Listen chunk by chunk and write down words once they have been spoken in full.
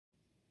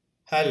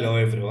Hello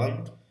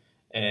everyone.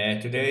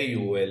 Today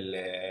you will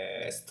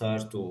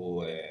start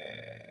to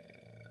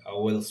I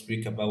will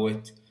speak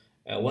about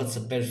what's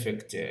the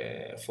perfect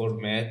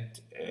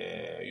format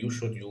you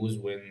should use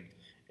when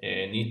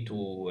need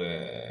to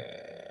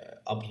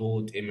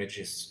upload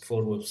images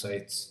for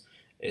websites,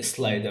 a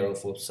slider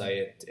of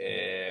website,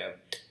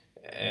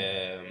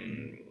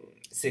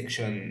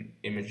 section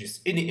images,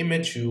 any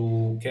image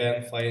you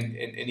can find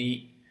in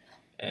any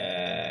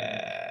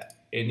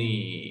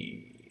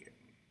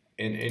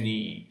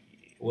any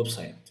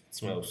website.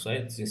 It's my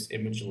website. This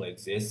image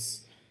like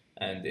this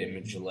and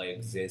image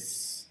like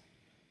this.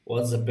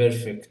 What's the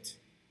perfect?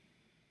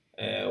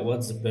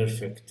 What's the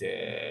perfect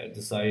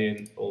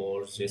design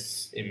or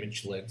this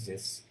image like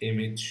this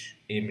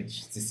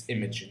this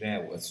image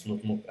now? It's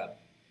not mock up.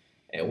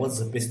 What's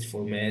the best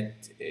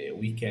format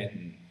we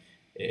can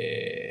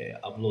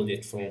upload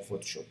it from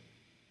Photoshop?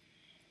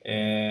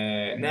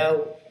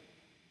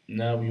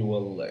 Now you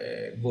will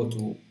go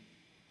to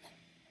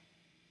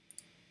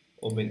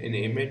open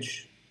any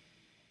image,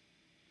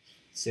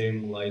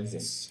 same like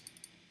this.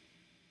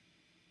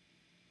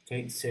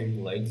 Okay,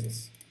 same like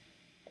this.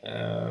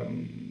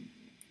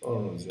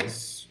 Or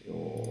this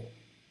you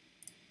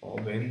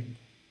open,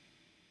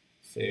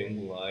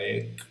 same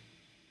like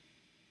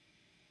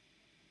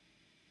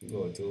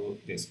go to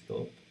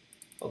desktop.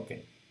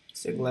 Okay,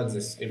 same like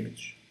this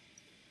image.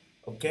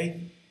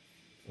 Okay,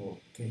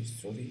 okay.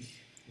 Sorry,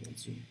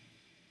 let's see.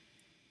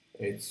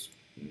 It's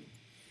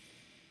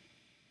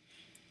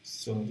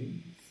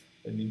sorry.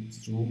 I need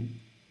zoom.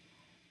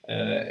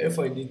 If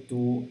I need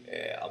to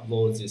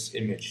upload this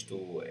image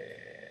to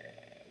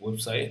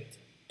website,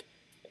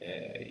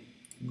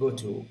 go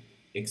to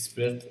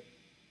expert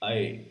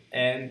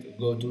and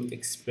go to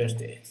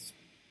expert as.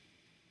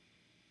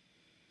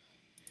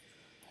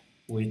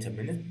 Wait a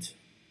minute.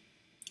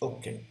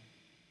 Okay.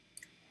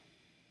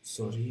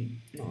 Sorry.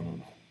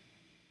 No.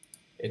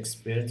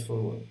 Expert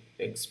forward.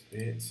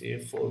 Expert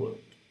save forward.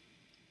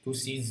 To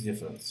see the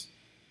difference.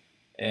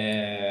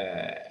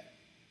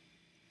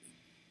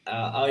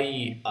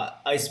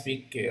 I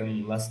speak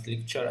in last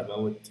lecture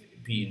about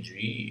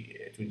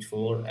PNG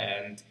 24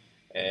 and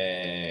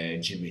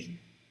GPG.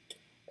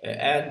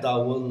 And I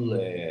will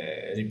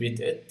repeat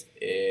it.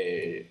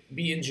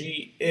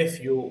 PNG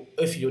if you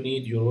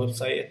need your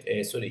website,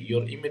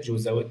 your image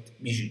without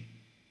BG.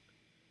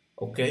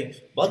 Okay,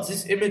 but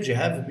this image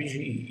have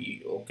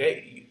BG.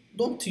 Okay,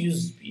 don't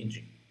use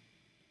PNG.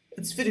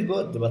 It's very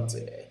good,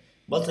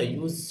 but I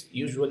use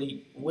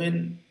usually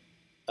when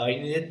I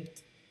need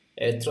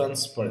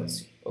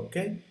transparency.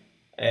 Okay,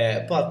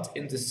 but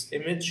in this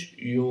image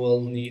you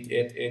will need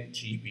it in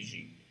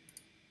GPG.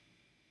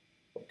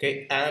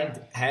 Okay,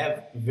 and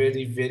have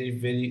very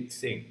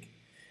thin.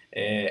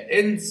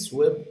 In this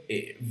web,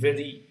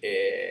 very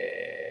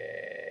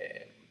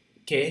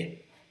K.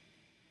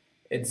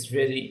 It's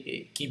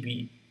very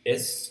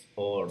kbs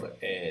or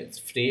its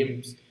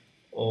frames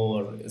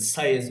or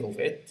size of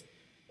it.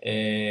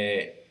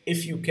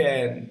 If you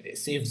can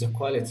save the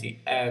quality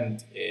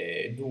and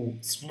do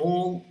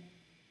small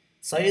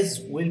size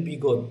will be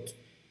good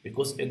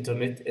because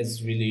internet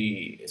is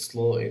really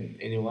slow in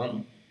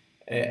anyone.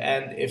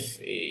 And if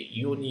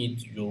you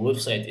need your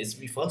website is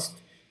be fast,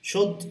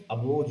 should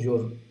upload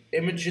your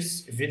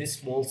images very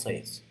small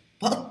size,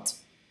 but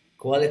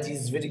quality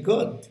is very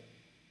good.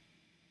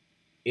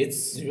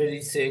 It's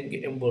very thing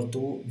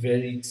important,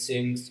 very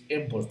things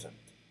important.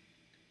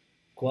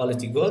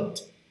 Quality good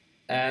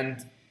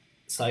and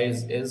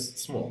size is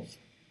small.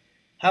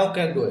 How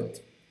can do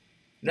it?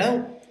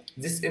 Now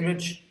this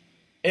image,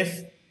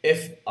 if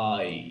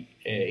I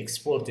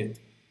export it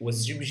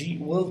with GPG,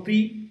 will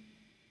be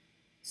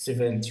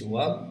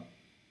 71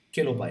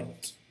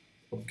 kilobyte.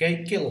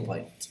 Okay,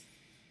 kilobyte.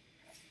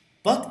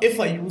 But if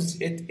I use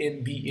it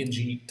in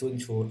PNG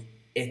 24,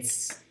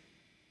 it's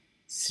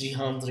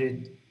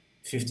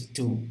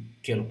 352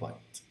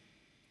 kilobyte.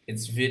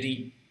 It's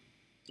very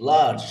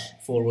large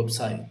for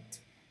website.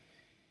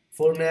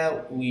 For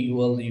now, we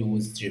will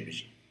use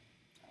GPG.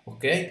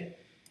 Okay,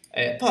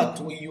 but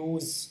we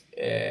use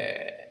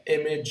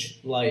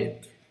image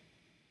like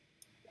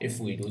if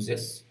we do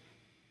this.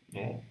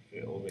 No,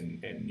 we open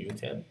a new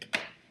tab.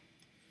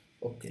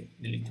 Okay,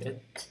 delete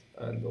it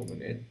and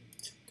open it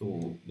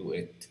to do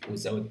it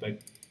without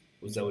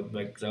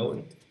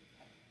background.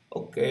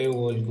 Okay,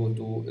 we'll go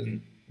to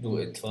do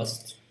it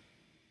first.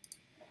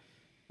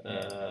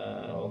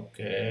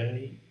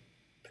 Okay,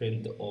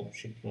 pinned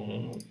object,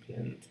 no,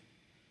 pinned,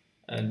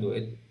 and do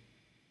it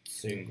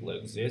thing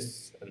like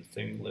this and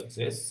thing like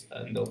this,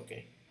 and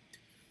okay,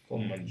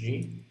 Command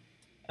G.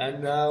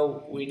 And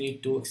now we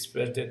need to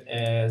export it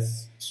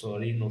as,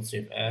 sorry, not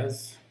save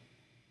as.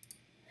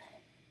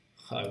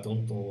 I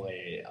don't know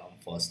why I'm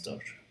faster.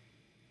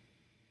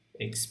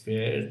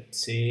 Export,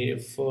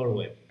 save for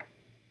web.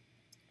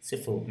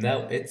 Save for web.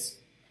 Now it's,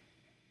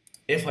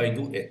 if I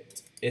do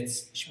it,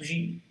 it's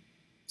GPG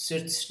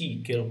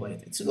 33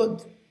 kilobyte. It's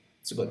good.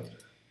 It's good.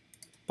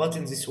 But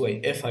in this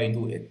way, if I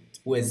do it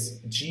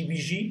with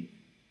GPG,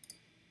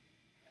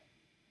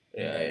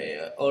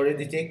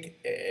 already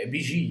take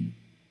BG.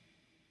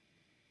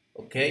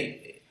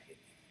 Okay,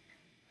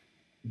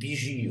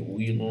 BG,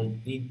 we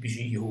don't need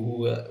BG.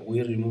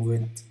 We remove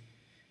it.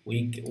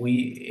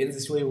 We in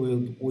this way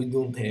we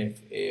don't have.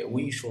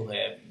 We should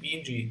have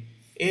BG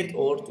 8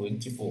 or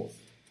 24.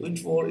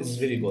 24 is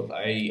very good.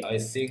 I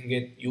think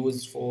it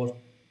used for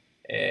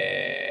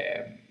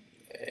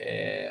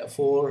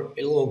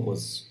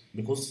logos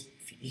because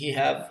he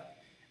have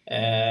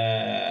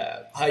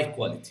high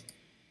quality,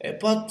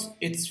 but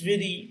it's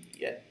very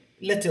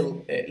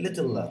little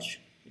large.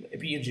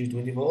 PNG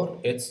 24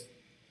 it's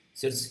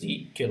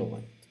 30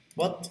 kilobyte,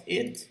 but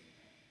it's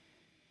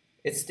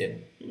still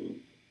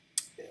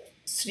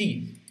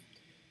 3.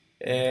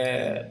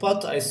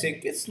 But I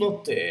think it's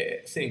not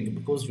a thing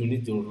because you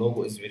need your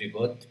logo is very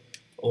good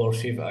or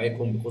shape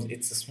icon because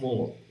it's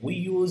small. We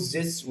use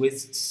this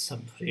with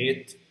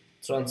separate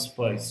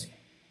transparency.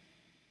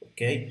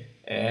 Okay,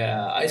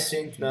 I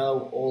think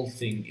now all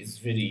thing is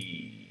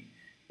very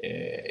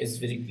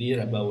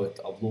clear about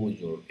upload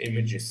your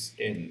images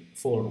in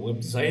for web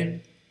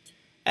design.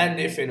 And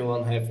if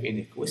anyone have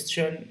any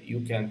question,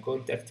 you can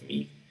contact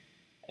me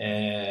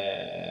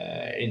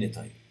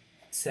anytime.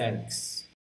 Thanks.